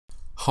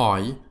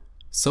Hi,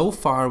 so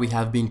far we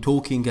have been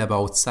talking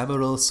about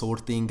several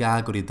sorting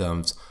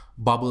algorithms: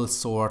 bubble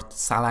sort,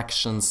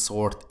 selection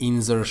sort,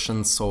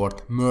 insertion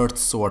sort, merge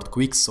sort,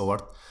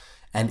 quicksort.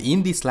 And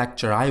in this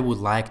lecture I would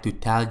like to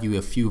tell you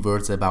a few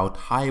words about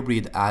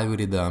hybrid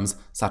algorithms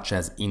such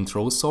as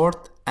intro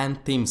sort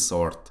and theme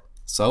sort.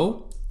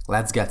 So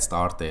let's get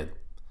started.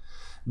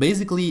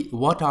 Basically,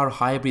 what are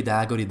hybrid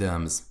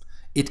algorithms?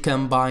 It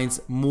combines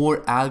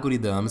more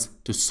algorithms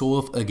to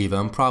solve a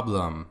given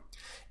problem.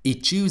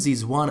 It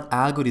chooses one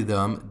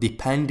algorithm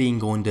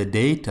depending on the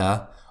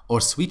data or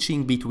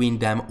switching between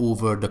them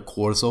over the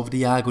course of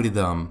the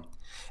algorithm.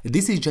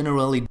 This is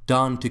generally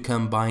done to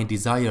combine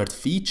desired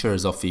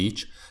features of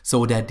each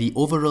so that the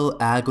overall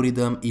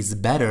algorithm is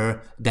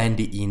better than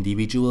the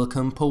individual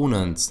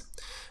components.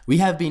 We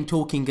have been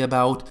talking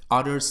about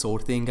other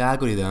sorting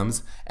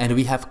algorithms, and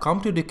we have come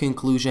to the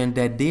conclusion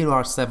that there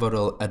are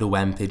several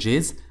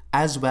advantages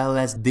as well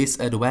as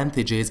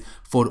disadvantages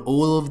for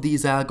all of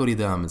these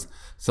algorithms.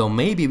 So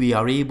maybe we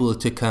are able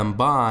to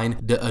combine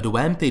the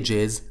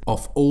advantages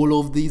of all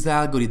of these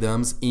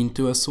algorithms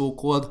into a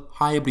so-called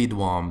hybrid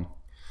one.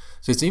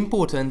 So it's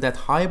important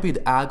that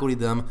hybrid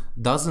algorithm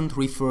doesn't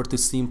refer to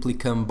simply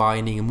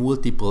combining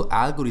multiple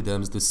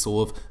algorithms to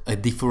solve a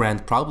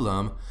different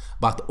problem,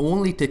 but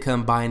only to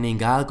combining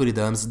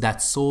algorithms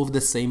that solve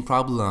the same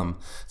problem.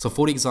 So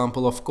for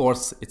example, of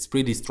course, it's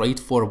pretty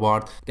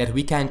straightforward that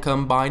we can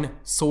combine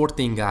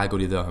sorting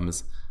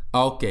algorithms.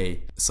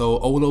 Okay, so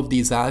all of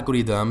these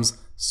algorithms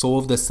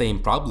solve the same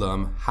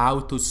problem: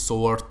 how to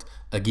sort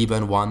a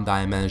given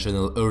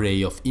one-dimensional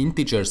array of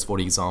integers, for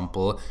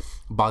example,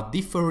 but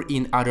differ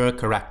in other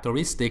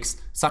characteristics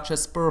such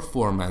as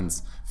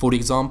performance. For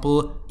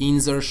example,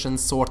 insertion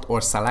sort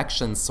or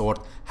selection sort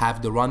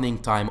have the running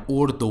time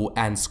ortho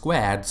n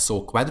squared,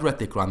 so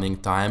quadratic running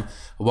time,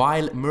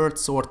 while merge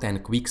sort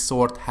and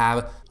quicksort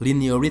have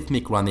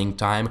linear-arithmetic running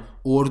time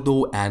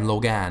ortho n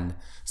log n.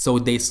 So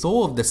they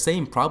solve the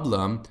same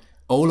problem.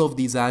 All of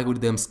these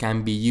algorithms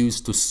can be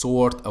used to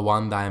sort a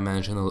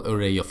one-dimensional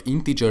array of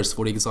integers,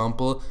 for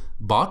example,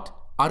 but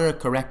other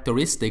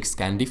characteristics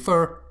can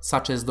differ,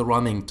 such as the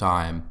running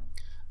time.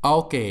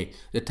 Okay,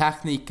 the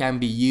technique can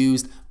be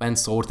used when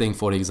sorting,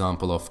 for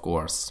example, of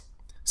course.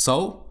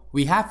 So,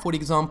 we have, for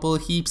example,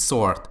 heap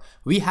sort.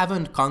 We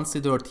haven't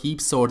considered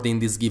heap sort in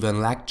this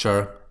given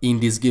lecture, in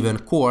this given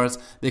course,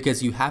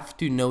 because you have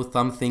to know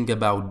something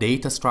about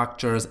data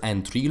structures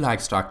and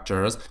tree-like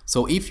structures.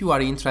 So if you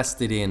are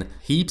interested in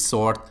heap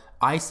sort,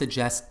 I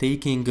suggest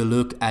taking a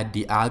look at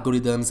the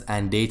algorithms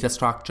and data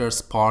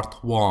structures part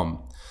 1.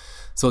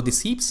 So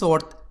this heap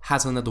sort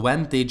has an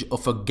advantage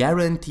of a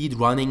guaranteed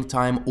running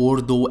time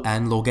ortho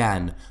n log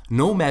n.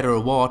 No matter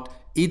what,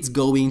 it's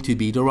going to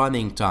be the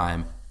running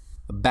time.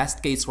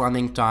 Best case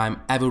running time,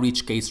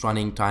 average case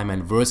running time,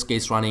 and worst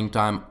case running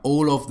time,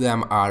 all of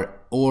them are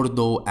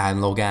ortho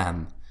n log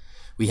n.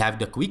 We have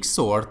the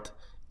quicksort.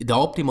 The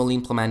optimal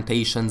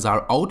implementations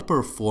are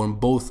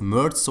outperform both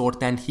merge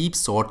sort and heap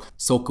sort,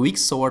 so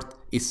quicksort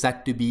is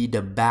said to be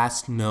the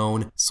best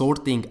known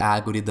sorting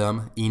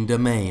algorithm in the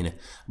main.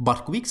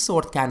 But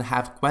quicksort can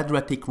have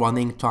quadratic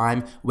running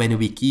time when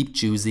we keep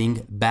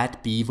choosing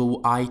bad pivot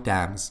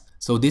items.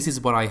 So this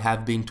is what I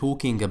have been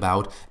talking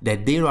about,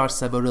 that there are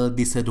several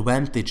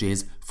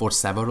disadvantages for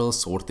several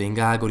sorting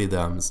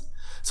algorithms.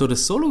 So the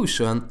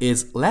solution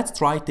is, let's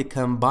try to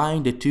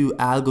combine the two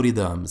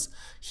algorithms,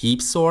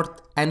 heap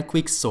sort and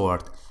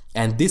quicksort.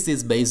 And this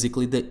is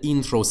basically the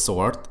intro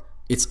sort.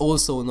 It's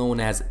also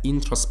known as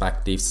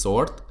introspective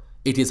sort.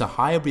 It is a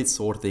hybrid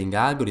sorting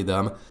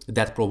algorithm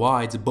that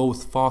provides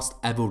both fast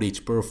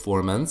average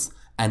performance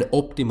and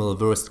optimal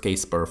worst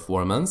case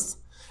performance.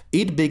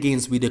 It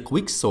begins with a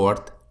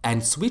quicksort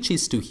and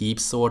switches to heap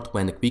sort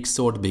when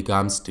quicksort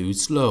becomes too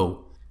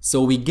slow.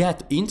 So we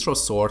get intro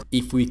sort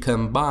if we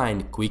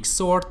combine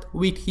quicksort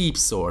with heap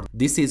sort.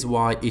 This is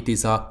why it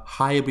is a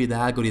hybrid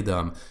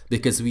algorithm,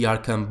 because we are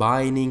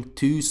combining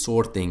two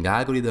sorting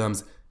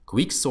algorithms,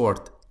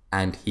 quicksort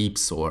and heap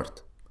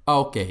sort.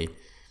 Okay.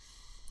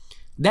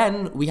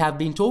 Then we have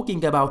been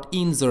talking about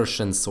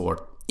insertion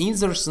sort.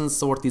 Insertion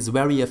sort is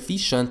very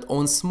efficient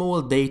on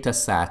small data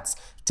sets,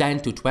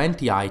 10 to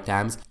 20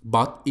 items,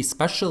 but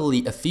especially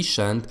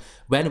efficient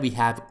when we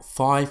have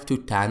 5 to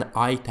 10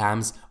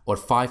 items or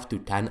 5 to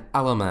 10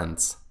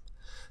 elements.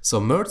 So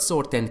merge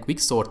sort and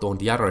quicksort, on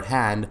the other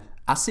hand,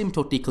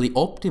 asymptotically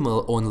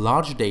optimal on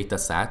large data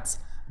sets,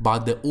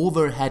 but the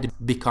overhead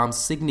becomes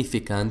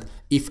significant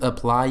if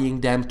applying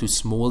them to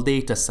small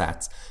data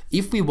sets.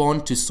 If we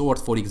want to sort,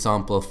 for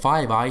example,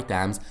 5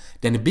 items,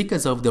 then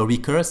because of the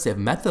recursive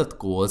method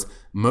calls,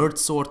 merge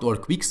sort or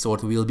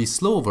quicksort will be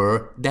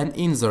slower than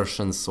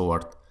insertion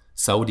sort.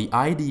 So the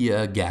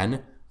idea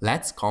again,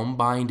 let's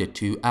combine the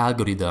two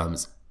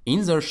algorithms,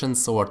 insertion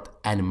sort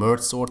and merge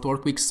sort or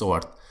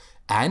quicksort,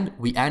 and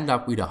we end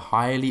up with a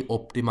highly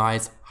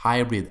optimized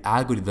hybrid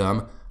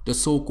algorithm, the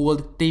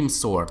so-called theme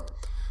sort.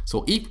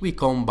 So if we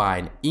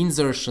combine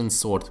insertion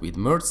sort with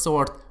merge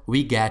sort,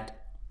 we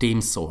get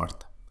theme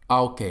sort.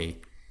 Okay.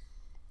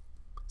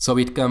 So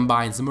it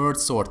combines merge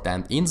sort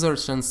and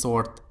insertion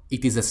sort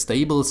It is a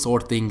stable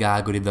sorting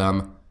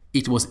algorithm.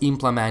 It was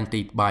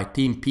implemented by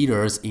Tim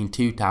Peters in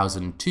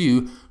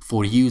 2002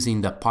 for use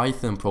in the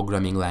Python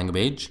programming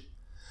language.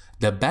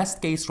 The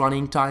best case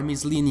running time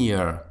is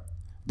linear.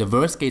 The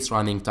worst case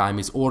running time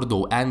is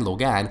ordo n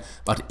log n,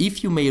 but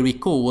if you may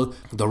recall,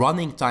 the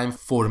running time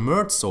for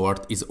merge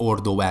sort is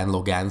ordo n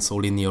log n, so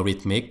linear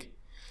arithmetic.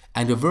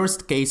 And the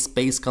worst case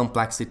space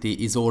complexity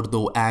is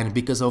ordo n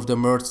because of the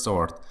merge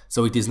sort,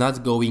 so it is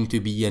not going to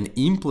be an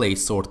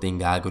in-place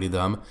sorting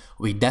algorithm.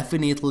 We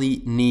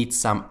definitely need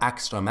some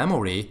extra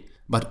memory,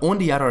 but on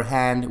the other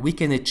hand, we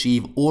can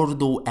achieve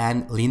ordo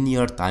n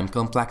linear time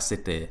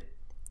complexity.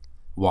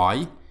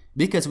 Why?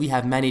 Because we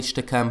have managed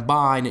to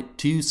combine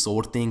two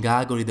sorting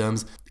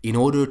algorithms in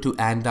order to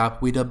end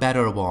up with a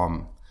better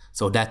one.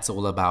 So that's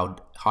all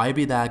about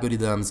hybrid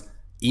algorithms,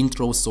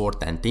 intro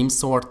sort and tim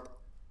sort.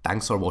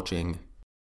 Thanks for watching.